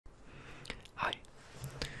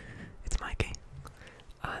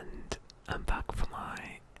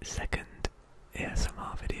second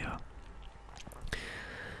ASMR video.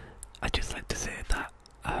 I'd just like to say that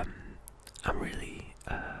I'm really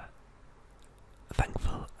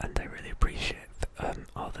thankful and I really appreciate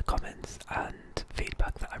all the comments and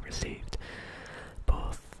feedback that I've received,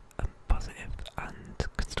 both positive and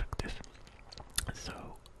constructive. So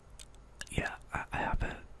yeah, I have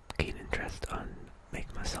a keen interest on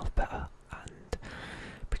making myself better and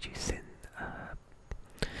producing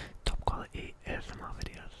top quality ASMR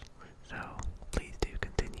videos. So please do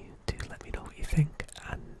continue to let me know what you think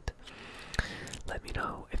and let me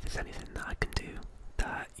know if there's anything that I can do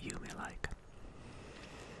that you may like.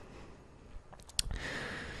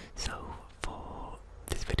 So for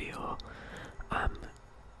this video, I'm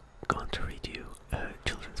going to read you a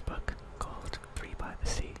children's book called 3 by the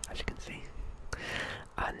Sea, as you can see.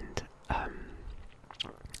 And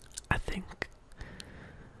I think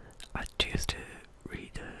I choose to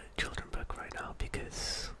read a children's book right now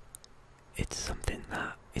because it's something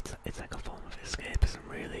that it's like a form of escapism,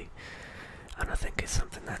 really, and I think it's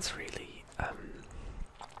something that's really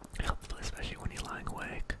helpful, especially when you're lying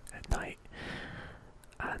awake at night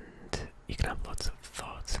and you can have lots of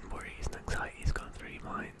thoughts and worries and anxieties going through your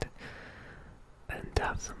mind, and to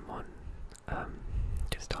have someone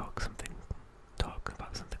just talk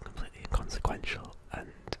about something completely inconsequential and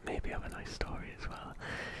maybe have a nice story as well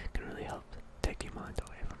can really help take your mind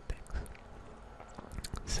away from things.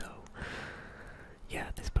 So yeah,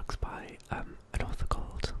 this book's by an author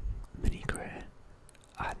called Minnie Gray,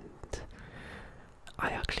 and I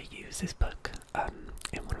actually use this book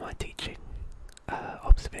in one of my teaching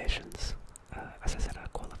observations. As I said, I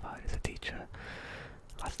qualified as a teacher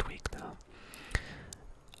last week now,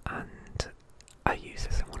 and I use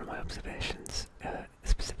this in one of my observations,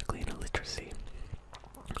 specifically in a literacy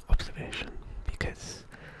observation, because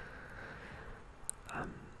I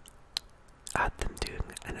had them doing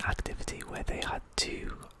an activity where they had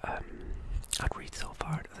to, I'd read so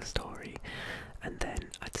far into the story and then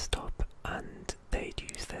I'd stop and they'd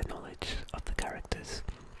use their knowledge of the characters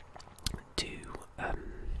to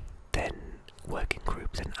then work in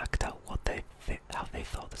groups and act out how they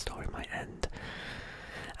thought the story might end.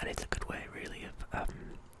 And it's a good way really of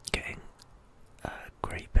getting a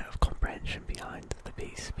great bit of comprehension behind the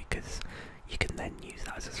piece, because you can then use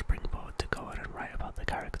that as a springboard to go on and write about the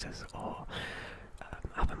characters or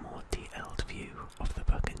have a more detailed view of the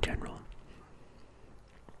book in general.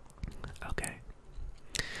 Okay,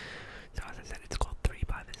 so as I said, it's called 3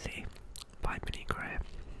 by the Sea by Minnie Gray,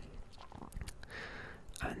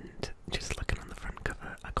 and just looking on the front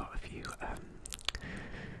cover I got a few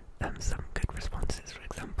some good responses. For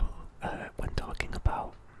example, when talking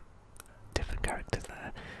about different characters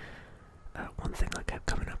there, one thing that kept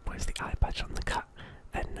coming up was the eye patch on the cat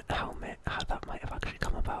and how that might have actually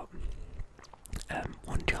come about.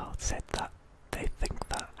 One child said that they think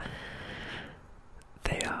that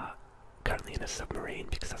they are currently in a submarine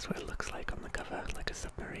because that's what it looks like on the cover, like a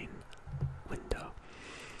submarine window.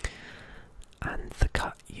 And the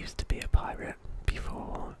cat used to be a pirate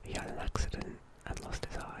before he had an accident and lost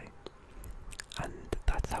his eye. And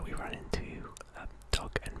that's how we ran into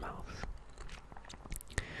Dog and Mouse.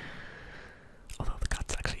 Although the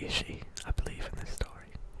cat's actually a she, I believe, in this story.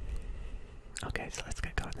 Okay, so let's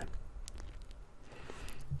get going then.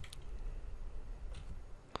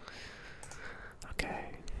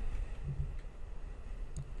 Okay.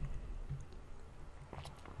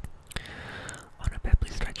 On a pebbly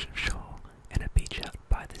stretch of shore, in a beach out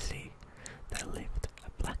by the sea, there lived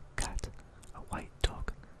a black cat, a white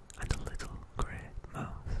dog, and a little grey mouse.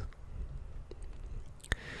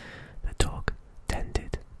 The dog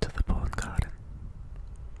tended to the pawn garden.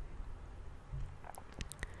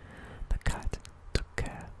 The cat took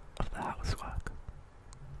care of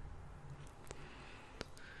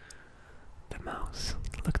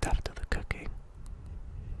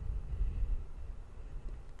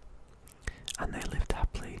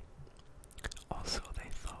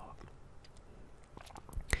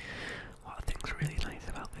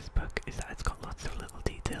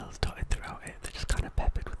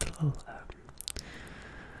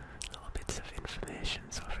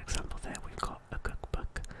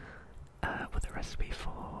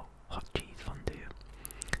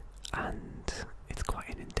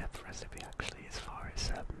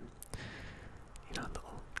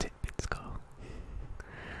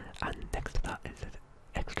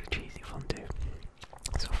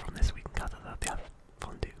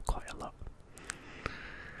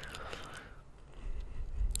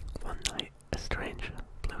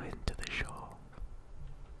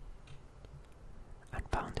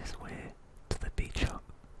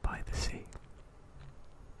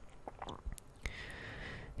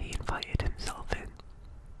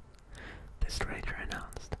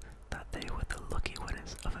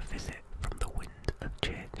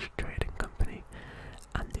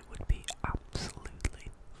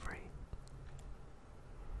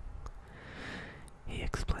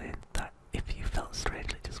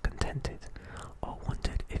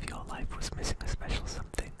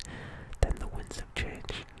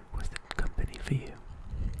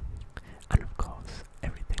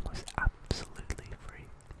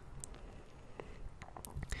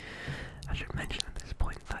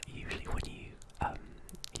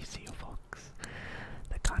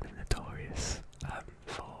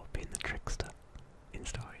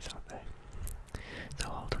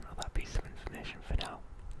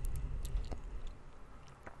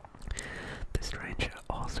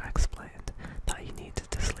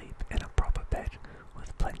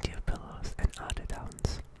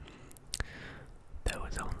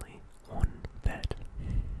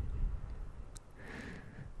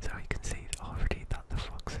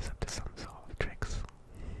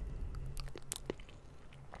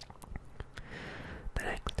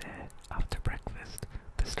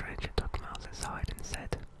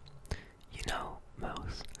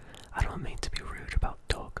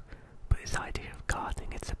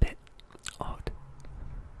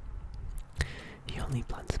only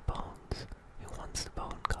plants bones? Who wants the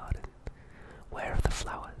bone garden? Where are the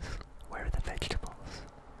flowers? Where are the vegetables?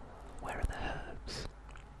 Where are the herbs?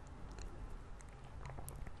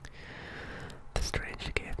 The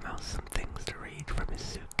stranger gave Mouse some things to read from his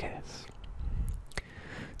suitcase.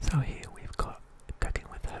 So here we've got Cooking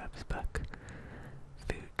with Herbs book,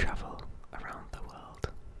 Food Travel Around the World,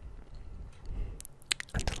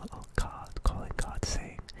 and a little calling card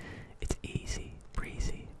saying it's easy,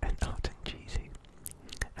 breezy, and hot and cheesy,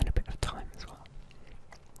 and a bit of time as well.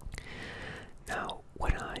 Now,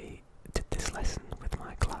 when I did this lesson with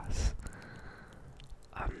my class,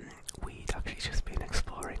 we'd actually just been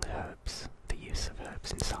exploring herbs, the use of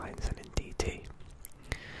herbs in science and in DT.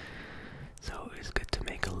 So it was good to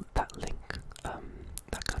make that link,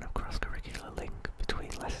 that kind of cross-curricular link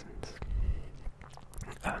between lessons.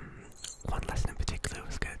 One lesson in particular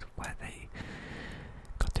was good, where they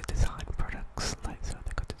got to design products, so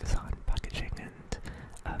they got to design packaging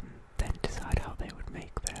and then decide how they would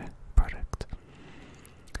make their product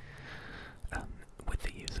with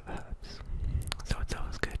the use of herbs. So it's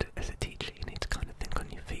always good as a teacher, you need to kind of think on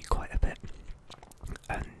your feet quite a bit,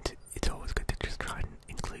 and it's always good to just try and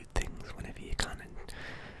include things whenever you can and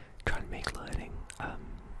try and make learning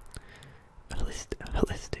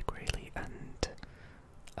holistic really, and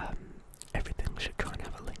everything should try and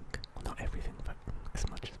have a link. Well, not everything, but as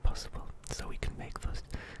much as possible, so we can make those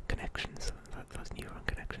connections, those neuron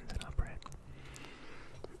connections in our brain.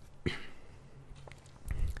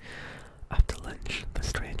 After lunch, the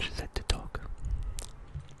stranger said to Dog,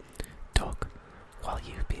 "Dog, while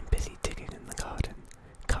you've been busy digging in the garden,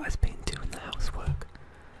 Cat has been doing the housework.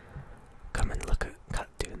 Come and look at Cat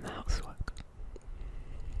doing the housework."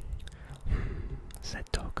 Said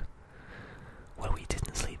Dog. "Well, we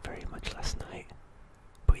didn't sleep very much last night,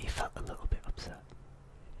 but he felt a little bit upset."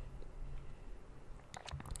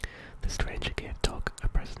 The stranger gave Dog a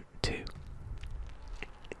present too.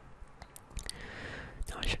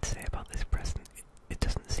 Now I should say about this present, it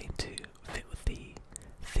doesn't seem to fit with the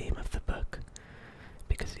theme of the book,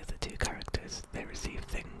 because the other two characters, they receive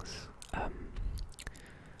things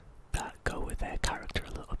that go with their character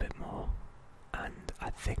a little bit more, and I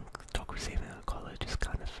think Dog receiving a collar just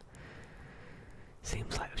kind of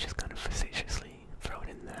seems like it was just kind of facetiously thrown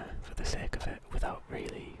in there for the sake of it, without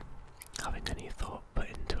really having any thought put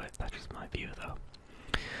into it. That's just my view though.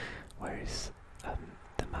 Whereas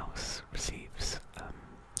the mouse receives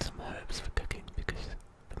some herbs for cooking, because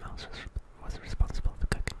the mouse was responsible for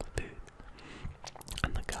cooking the food,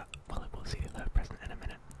 and the cat, well, we'll see her present in a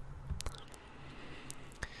minute.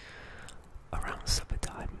 Around supper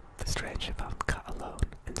time, the stranger found Cat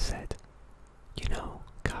alone and said, "You know,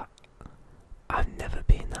 Cat, I've never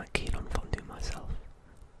been that keen on fondue myself,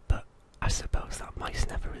 but I suppose that mice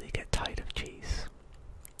never really get tired of cheese.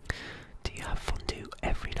 Do you have fondue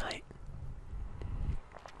every night?"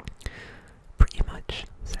 "Pretty much,"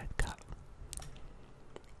 said Cat.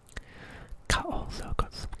 Cat also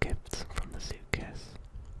got some gifts from the suitcase.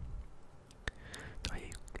 So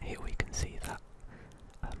here we can see that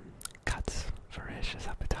Cat's voracious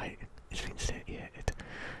appetite is being satiated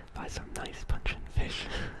by some nice puncheon fish.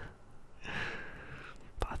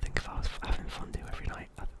 But I think if I was having fondue every night,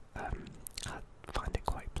 I'd find it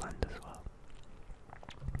quite bland as well.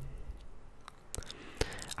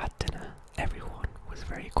 At dinner, everyone was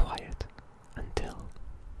very quiet until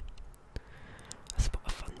 "A spot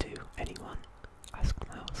of fondue, anyone?" asked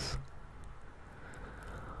Mouse.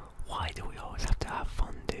 "Why do we always have to have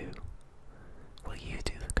fondue? Will you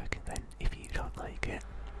do the cooking then, if you don't like it?"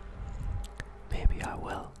 "Maybe I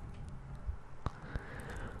will."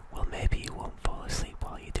 "Well, maybe you won't fall asleep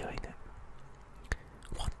while you're doing it."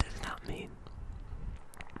 "What does that mean?"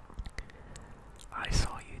 "I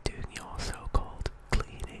saw you doing your so-called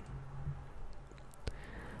cleaning."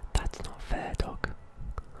 "That's not fair, Dog.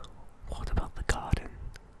 What about the garden?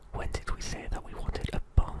 When did we say that we wanted a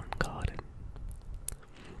bone garden?"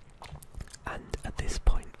 And at this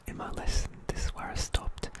point in my lesson, this is where I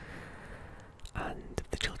stopped, and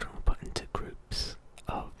the children were put into groups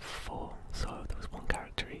of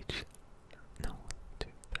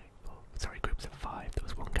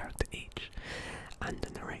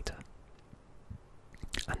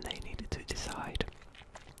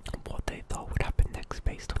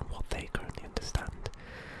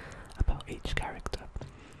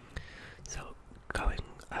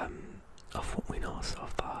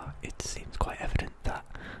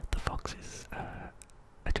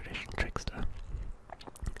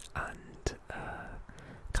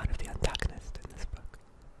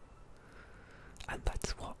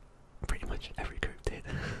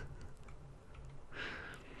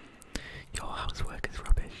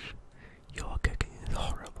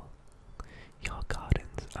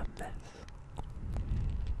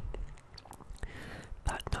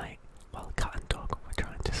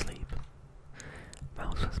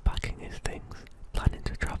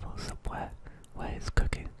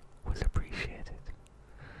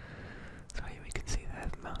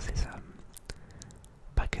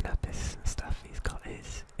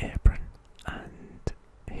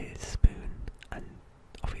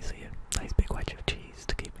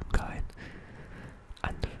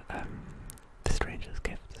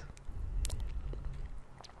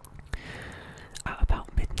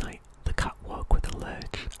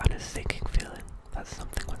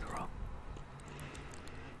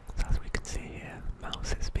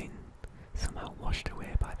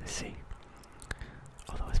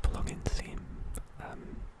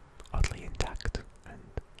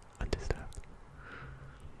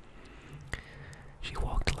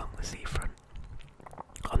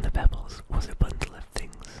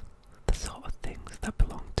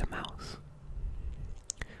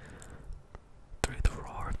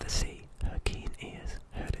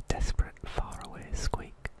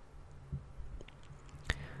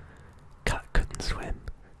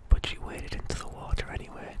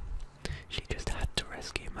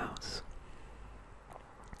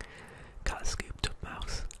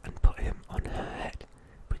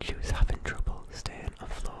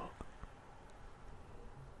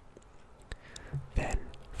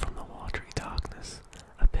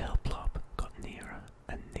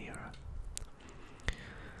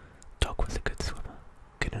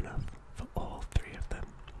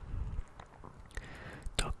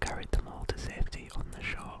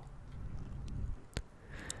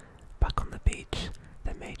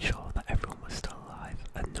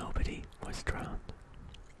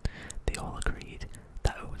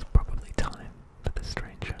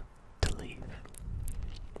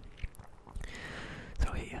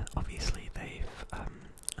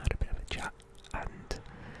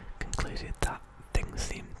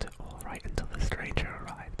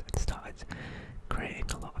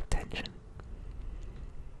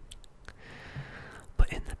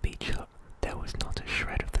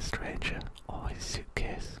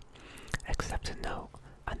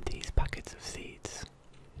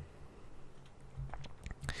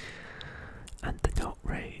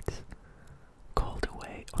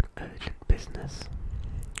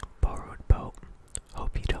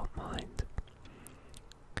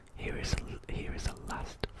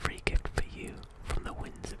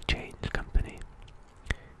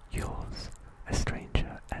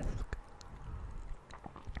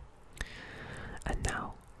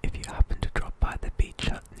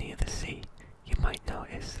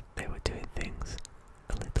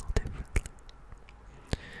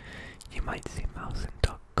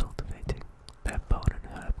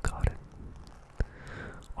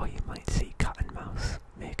Or you might see cat and mouse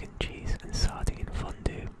making cheese and sardine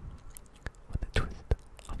fondue with a twist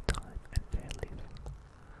of thyme and bay leaf.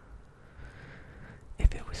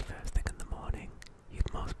 If it was first thing in the morning,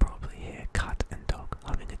 you'd most probably hear cat and dog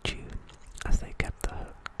having a tune as they kept the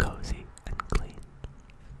hut cosy and clean.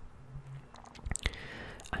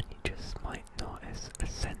 And you just might notice a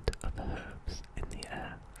scent of herbs in the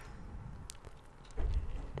air.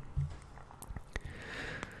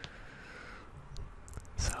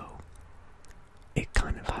 So, it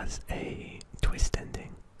kind of has a twist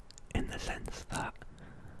ending in the sense that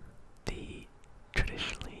the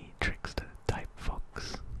traditionally trickster type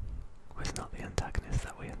fox was not the antagonist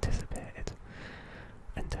that we anticipated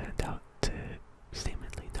and turned out to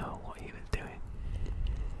seemingly know what he was doing.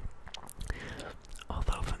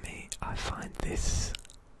 Although for me, I find this,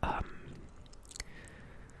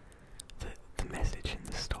 the message in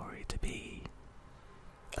the story to be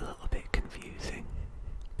a little bit confusing,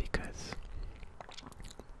 because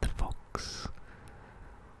the fox,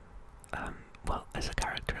 well, as a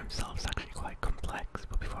character himself is actually quite complex,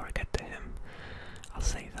 but before I get to him, I'll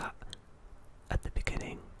say that at the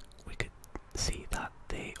beginning we could see that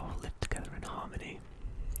they all lived together in harmony,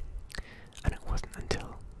 and it wasn't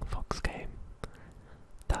until Fox came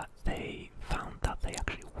that they found that they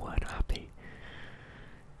actually weren't happy.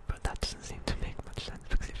 But that doesn't seem to make much sense,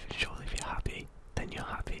 because if you're happy, then you're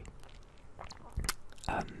happy.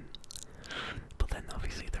 But then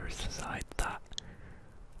obviously there is the side that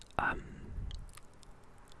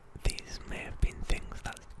these may have been things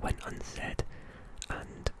that went unsaid,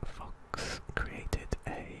 and Fox created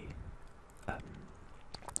a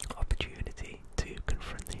opportunity to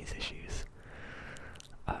confront these issues.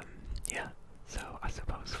 Yeah, so I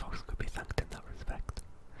suppose Fox could be thanked in that respect.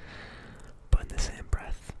 But in the same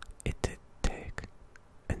breath, it did take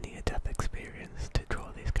a near-death experience to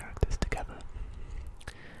draw these characters together.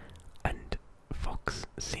 And Fox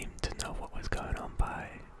seemed